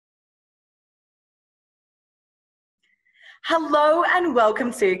Hello and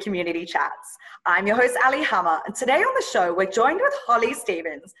welcome to Community Chats. I'm your host, Aley Hammer, and today on the show, we're joined with Holly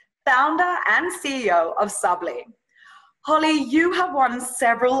Stevens, founder and CEO of Subly. Holly, you have won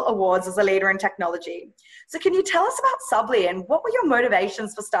several awards as a leader in technology. So can you tell us about Subly and what were your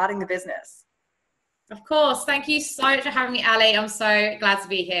motivations for starting the business? Of course. Thank you so much for having me, Aley. I'm so glad to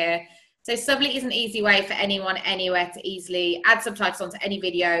be here. So Subly is an easy way for anyone anywhere to easily add subtitles onto any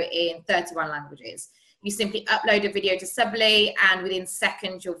video in 31 languages. You simply upload a video to Subly and within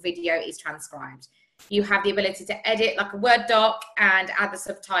seconds your video is transcribed. You have the ability to edit like a Word doc and add the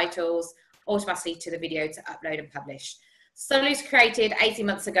subtitles automatically to the video to upload and publish. Subly was created 18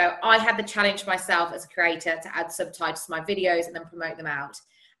 months ago. I had the challenge myself as a creator to add subtitles to my videos and then promote them out.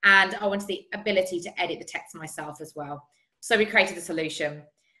 And I wanted the ability to edit the text myself as well. So we created a solution.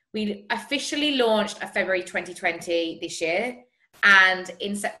 We officially launched in February 2020 this year. And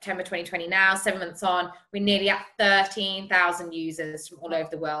in September 2020 now, 7 months on, we're nearly at 13,000 users from all over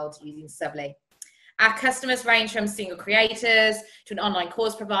the world using Subly. Our customers range from single creators to an online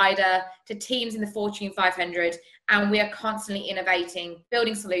course provider to teams in the Fortune 500. And we are constantly innovating,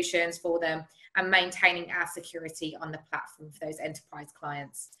 building solutions for them and maintaining our security on the platform for those enterprise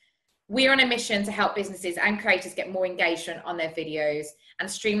clients. We're on a mission to help businesses and creators get more engagement on their videos and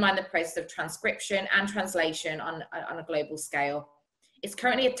streamline the process of transcription and translation on a global scale. It's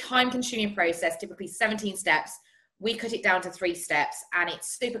currently a time-consuming process, typically 17 steps. We cut it down to 3 steps and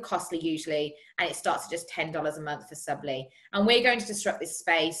it's super costly usually, and it starts at just $10 a month for Subly. And we're going to disrupt this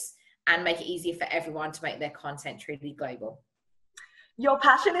space and make it easier for everyone to make their content truly global. Your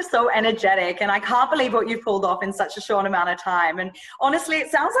passion is so energetic and I can't believe what you've pulled off in such a short amount of time. And honestly, it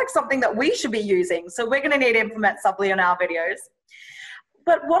sounds like something that we should be using. So we're going to need to implement Subly on our videos.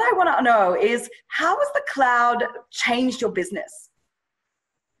 But what I want to know is, how has the cloud changed your business?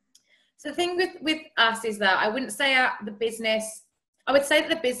 So the thing with us is that I wouldn't say I would say that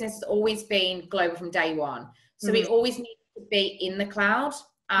the business has always been global from day one. So we always need to be in the cloud.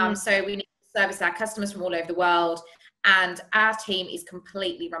 So we need to service our customers from all over the world. And our team is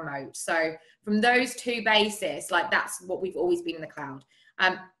completely remote. So from those two bases, like that's what we've always been in the cloud.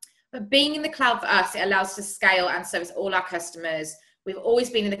 But being in the cloud for us, it allows us to scale and service all our customers. We've always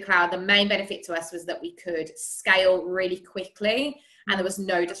been in the cloud. The main benefit to us was that we could scale really quickly and there was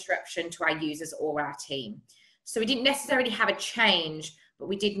no disruption to our users or our team. So we didn't necessarily have a change, but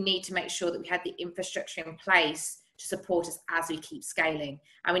we did need to make sure that we had the infrastructure in place to support us as we keep scaling.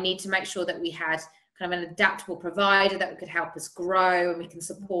 And we need to make sure that we had kind of an adaptable provider that could help us grow and we can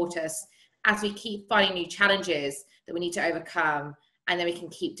support us as we keep finding new challenges that we need to overcome, and then we can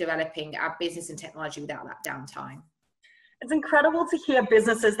keep developing our business and technology without that downtime. It's incredible to hear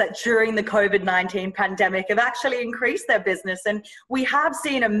businesses that during the COVID-19 pandemic have actually increased their business, and we have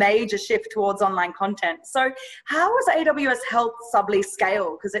seen a major shift towards online content. So how has AWS helped Subly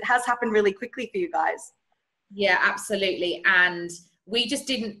scale? Because it has happened really quickly for you guys. Yeah, absolutely. And we just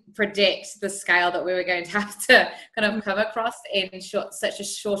didn't predict the scale that we were going to have to kind of come across in such a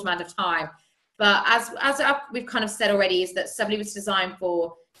short amount of time. But as we've kind of said already, is that Subly was designed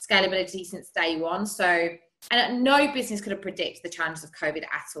for scalability since day one. So, and no business could have predicted the challenges of COVID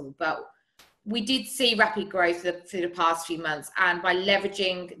at all. But we did see rapid growth through the past few months. And by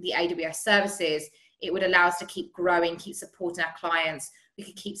leveraging the AWS services, it would allow us to keep growing, keep supporting our clients. We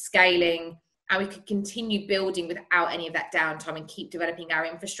could keep scaling, and we could continue building without any of that downtime and keep developing our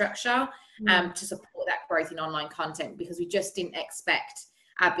infrastructure to support that growth in online content, because we just didn't expect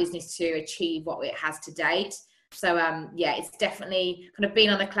our business to achieve what it has to date. So yeah, it's definitely kind of being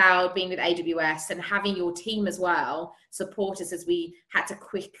on the cloud, being with AWS and having your team as well support us as we had to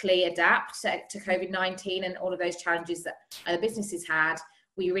quickly adapt to COVID-19 and all of those challenges that the businesses had.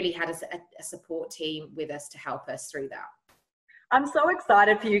 We really had a support team with us to help us through that. I'm so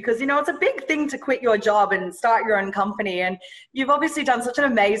excited for you because, you know, it's a big thing to quit your job and start your own company. And you've obviously done such an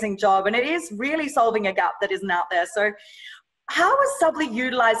amazing job, and it is really solving a gap that isn't out there. So how has Subly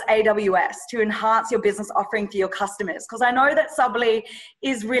utilized AWS to enhance your business offering for your customers? Because I know that Subly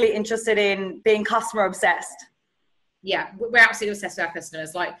is really interested in being customer obsessed. Yeah, we're absolutely obsessed with our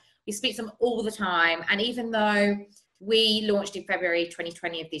customers. Like, we speak to them all the time. And even though we launched in February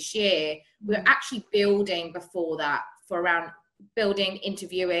 2020 of this year, we were actually building before that for around building,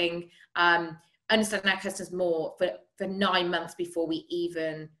 interviewing, understanding our customers more for 9 months before we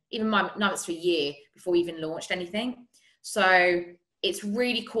even 9 months to a year before we even launched anything. So it's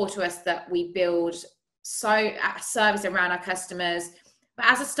really core to us that we build a service around our customers. But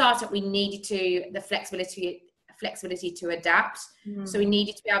as a startup, we needed the flexibility to adapt. So we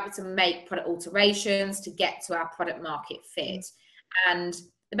needed to be able to make product alterations to get to our product market fit. And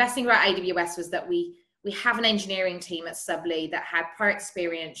the best thing about AWS was that we we have an engineering team at Subly that had prior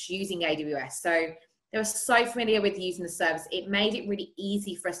experience using AWS. So they were so familiar with using the service. It made it really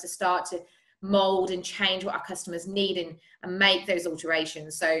easy for us to start to mold and change what our customers need and make those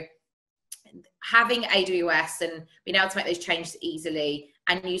alterations. So having AWS and being able to make those changes easily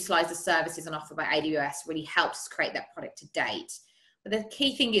and utilize the services on offer by AWS really helps us create that product to date. But the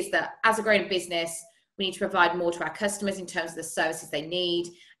key thing is that as a growing business, we need to provide more to our customers in terms of the services they need,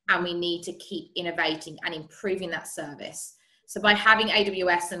 and we need to keep innovating and improving that service. So by having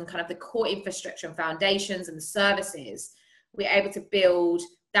AWS and kind of the core infrastructure and foundations and the services, we're able to build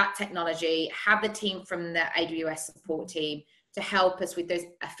that technology, have the team from the AWS support team to help us with those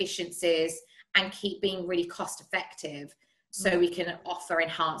efficiencies and keep being really cost effective so we can offer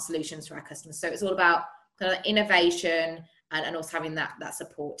enhanced solutions for our customers. So it's all about kind of innovation and also having that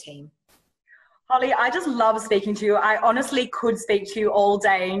support team. Holly, I just love speaking to you. I honestly could speak to you all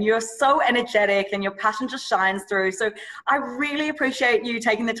day, and you're so energetic and your passion just shines through. So I really appreciate you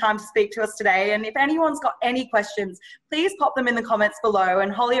taking the time to speak to us today. And if anyone's got any questions, please pop them in the comments below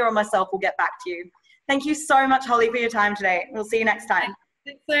and Holly or myself will get back to you. Thank you so much, Holly, for your time today. We'll see you next time.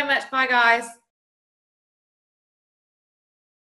 Thanks so much. Bye, guys.